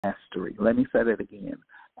mastery. Let me say that again.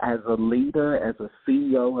 As a leader, as a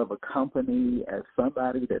CEO of a company, as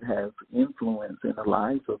somebody that has influence in the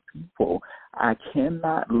lives of people, I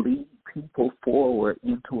cannot lead people forward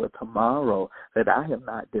into a tomorrow that I have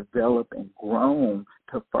not developed and grown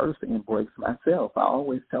to first embrace myself. I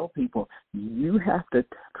always tell people, you have to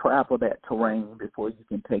travel that terrain before you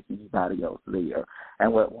can take anybody else there.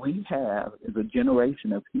 And what we have is a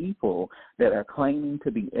generation of people that are claiming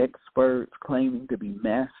to be experts, claiming to be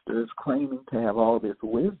masters, claiming to have all this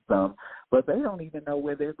wisdom, but they don't even know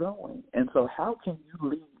where they're going. And so how can you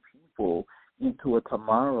lead people into a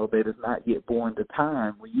tomorrow that is not yet born to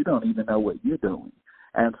time when you don't even know what you're doing?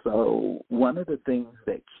 And so one of the things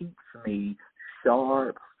that keeps me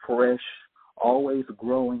sharp, fresh, always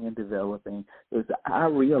growing and developing is I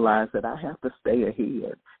realize that I have to stay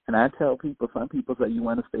ahead. And I tell people, some people say you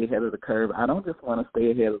want to stay ahead of the curve. I don't just want to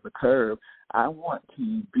stay ahead of the curve. I want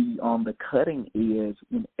to be on the cutting edge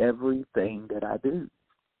in everything that I do.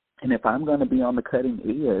 And if I'm going to be on the cutting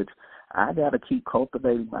edge, I got to keep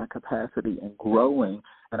cultivating my capacity and growing.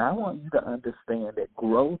 And I want you to understand that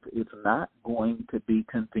growth is not going to be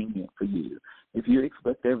convenient for you. If you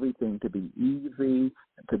expect everything to be easy,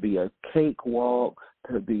 to be a cakewalk,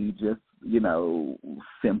 to be just,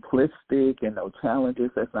 simplistic and no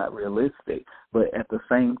challenges, that's not realistic. But at the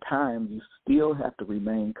same time, you still have to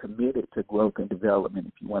remain committed to growth and development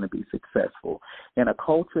if you want to be successful. In a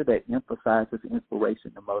culture that emphasizes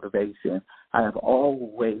inspiration and motivation, I have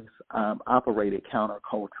always operated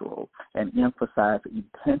countercultural and emphasized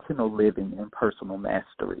intentional living and personal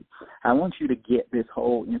mastery. I want you to get this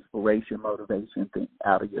whole inspiration, motivation thing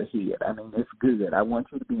out of your head. I mean, it's good. I want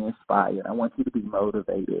you to be inspired. I want you to be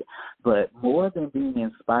motivated. But more than being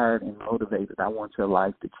inspired and motivated, I want your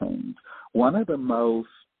life to change. One of the most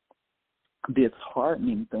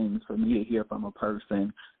disheartening things for me to hear from a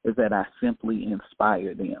person is that I simply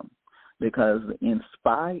inspire them. Because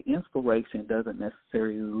inspiration doesn't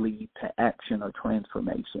necessarily lead to action or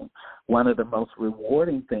transformation. One of the most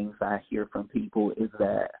rewarding things I hear from people is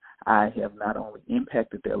that I have not only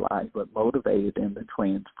impacted their life, but motivated them to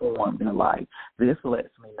transform their life. This lets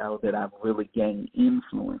me know that I've really gained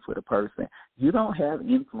influence with a person. You don't have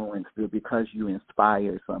influence because you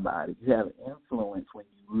inspire somebody. You have influence when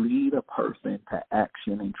you lead a person to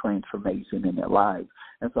action and transformation in their lives.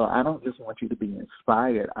 And so I don't just want you to be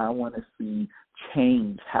inspired. I want to see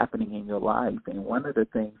change happening in your life. And one of the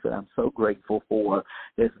things that I'm so grateful for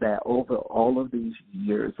is that over all of these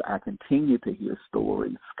years, I continue to hear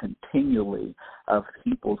stories continually of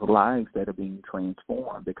people's lives that are being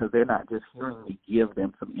transformed, because they're not just hearing me give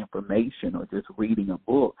them some information or just reading a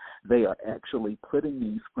book. They are actually putting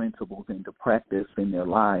these principles into practice in their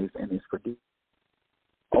lives, and it's producing.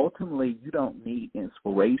 Ultimately, you don't need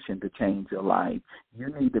inspiration to change your life.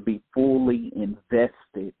 You need to be fully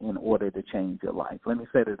invested in order to change your life. Let me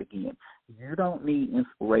say that again. You don't need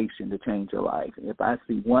inspiration to change your life. If I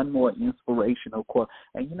see one more inspirational quote,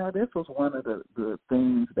 and this was one of the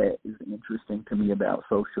things that is interesting to me about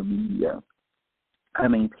social media. I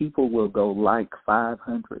mean, people will go like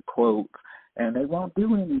 500 quotes, and they won't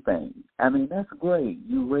do anything. I mean, that's great.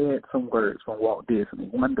 You read some words from Walt Disney.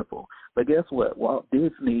 Wonderful. But guess what? Walt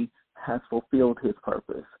Disney has fulfilled his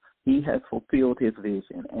purpose. He has fulfilled his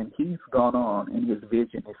vision, and he's gone on, and his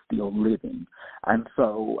vision is still living. And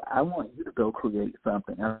so I want you to go create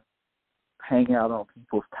something. Hang out on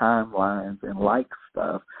people's timelines and like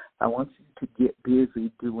stuff. I want you to get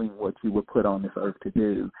busy doing what you were put on this earth to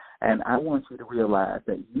do. And I want you to realize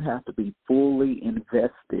that you have to be fully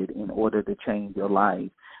invested in order to change your life.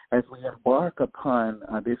 As we embark upon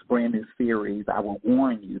this brand new series, I will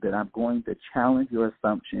warn you that I'm going to challenge your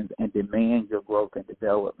assumptions and demand your growth and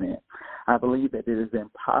development. I believe that it is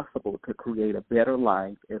impossible to create a better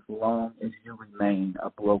life as long as you remain a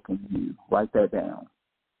broken you. Write that down.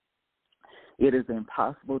 It is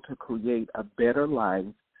impossible to create a better life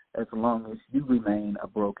as long as you remain a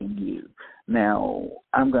broken you. Now,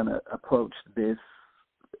 I'm going to approach this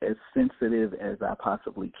as sensitive as I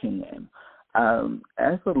possibly can.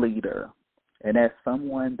 As a leader and as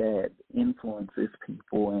someone that influences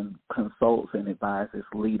people and consults and advises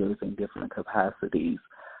leaders in different capacities,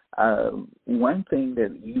 one thing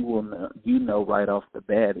that you will know right off the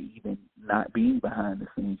bat, even not being behind the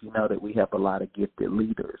scenes, you know that we have a lot of gifted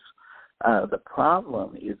leaders. The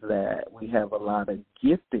problem is that we have a lot of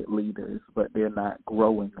gifted leaders, but they're not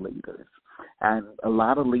growing leaders. And a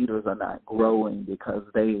lot of leaders are not growing because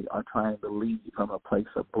they are trying to lead from a place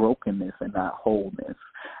of brokenness and not wholeness.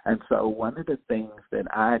 And so one of the things that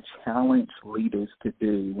I challenge leaders to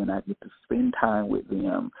do when I get to spend time with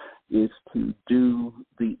them is to do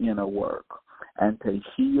the inner work and to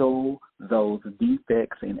heal those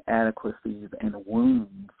defects, inadequacies, and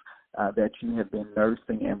wounds that you have been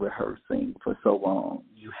nursing and rehearsing for so long.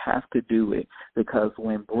 You have to do it, because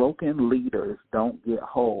when broken leaders don't get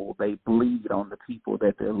whole, they bleed on the people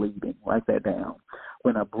that they're leading. Write that down.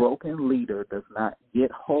 When a broken leader does not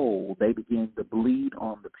get whole, they begin to bleed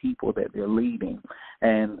on the people that they're leading.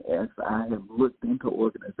 And as I have looked into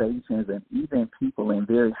organizations and even people in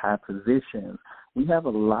very high positions, we have a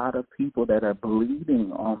lot of people that are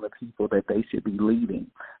bleeding on the people that they should be leading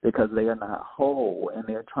because they are not whole, and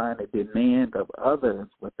they're trying to demand of others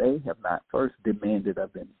what they have not first demanded of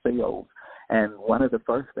themselves. And one of the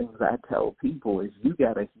first things I tell people is you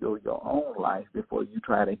got to heal your own life before you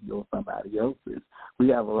try to heal somebody else's. We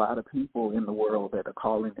have a lot of people in the world that are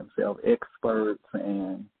calling themselves experts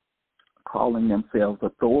and calling themselves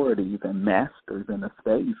authorities and masters in a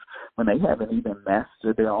space when they haven't even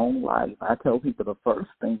mastered their own life. I tell people the first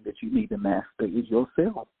thing that you need to master is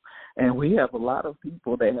yourself. And we have a lot of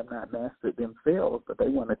people that have not mastered themselves, but they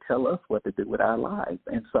want to tell us what to do with our lives.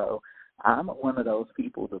 And so I'm one of those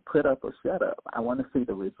people to put up or shut up. I want to see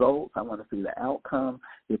the results. I want to see the outcome.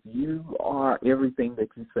 If you are everything that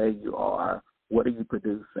you say you are, what are you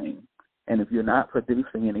producing? And if you're not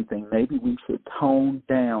producing anything, maybe we should tone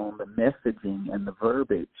down the messaging and the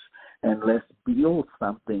verbiage, and let's build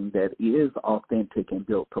something that is authentic and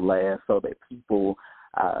built to last so that people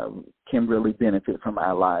can really benefit from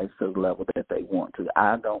our lives to the level that they want to.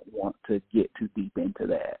 I don't want to get too deep into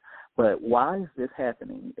that. But why is this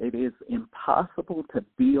happening? It is impossible to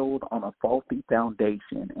build on a faulty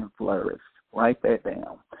foundation and flourish. Write that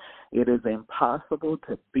down. It is impossible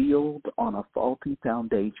to build on a faulty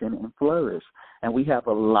foundation and flourish. And we have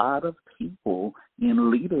a lot of people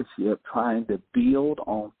in leadership trying to build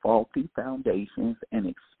on faulty foundations and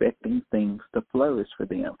expecting things to flourish for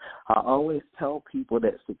them. I always tell people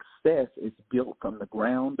that success is built from the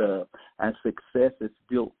ground up, and success is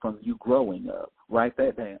built from you growing up. Write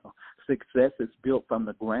that down. Success is built from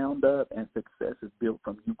the ground up, and success is built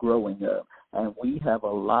from you growing up. And we have a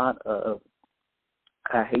lot of,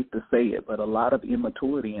 I hate to say it, but a lot of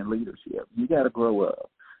immaturity in leadership. You got to grow up.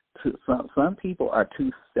 Some people are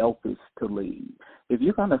too selfish to lead. If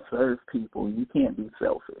you're going to serve people, you can't be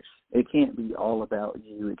selfish. It can't be all about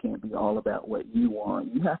you. It can't be all about what you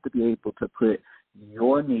want. You have to be able to put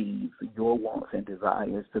your needs, your wants and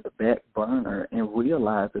desires to the back burner and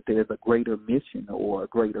realize that there's a greater mission or a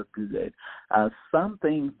greater good. Some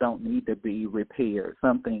things don't need to be repaired.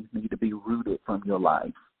 Some things need to be rooted from your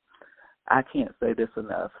life. I can't say this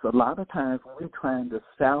enough. A lot of times when we're trying to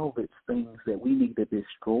salvage things that we need to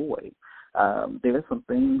destroy, there's some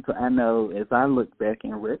things I know as I look back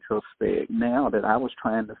in retrospect now that I was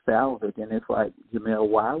trying to salvage, and it's like, Jamel,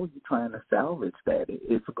 why were you trying to salvage that?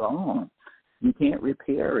 It's gone. You can't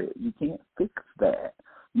repair it. You can't fix that.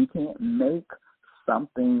 You can't make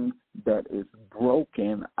something that is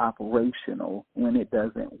broken operational when it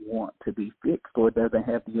doesn't want to be fixed or doesn't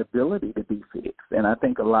have the ability to be fixed. And I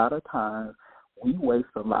think a lot of times we waste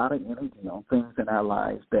a lot of energy on things in our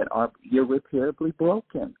lives that are irreparably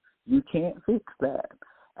broken. You can't fix that.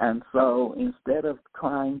 And so instead of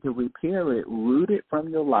trying to repair it, root it from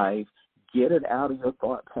your life, get it out of your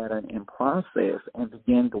thought pattern and process, and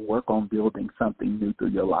begin to work on building something new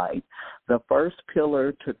through your life. The first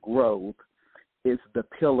pillar to growth is the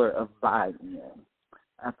pillar of buy-in.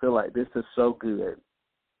 I feel like this is so good.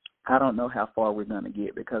 I don't know how far we're going to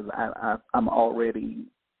get because I'm already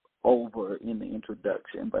over in the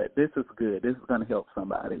introduction, but this is good. This is going to help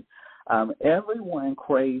somebody. Everyone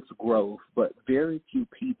craves growth, but very few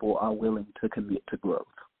people are willing to commit to growth.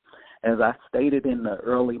 As I stated in the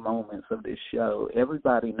early moments of this show,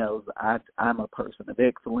 everybody knows I'm a person of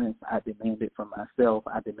excellence. I demand it from myself.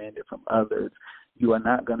 I demand it from others. You are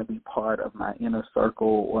not going to be part of my inner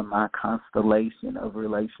circle or my constellation of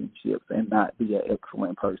relationships and not be an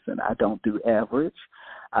excellent person. I don't do average.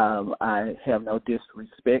 I have no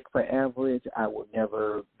disrespect for average. I will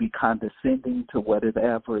never be condescending to what is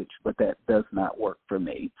average, but that does not work for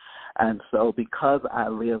me. And so because I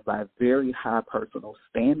live by very high personal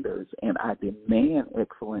standards and I demand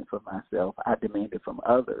excellence of myself, I demand it from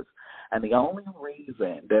others. And the only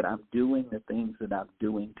reason that I'm doing the things that I'm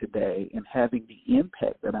doing today and having the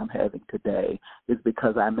impact that I'm having today is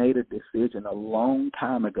because I made a decision a long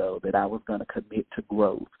time ago that I was going to commit to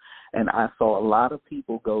growth. And I saw a lot of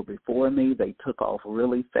people go before me. They took off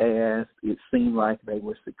really fast. It seemed like they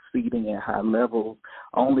were succeeding at high levels,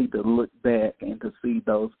 only to look back and to see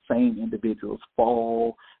those same individuals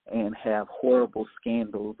fall and have horrible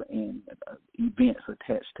scandals and events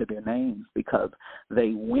attached to their names because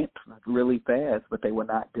they went really fast, but they were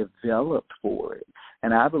not developed for it.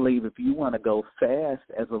 And I believe if you want to go fast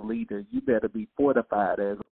as a leader, you better be fortified as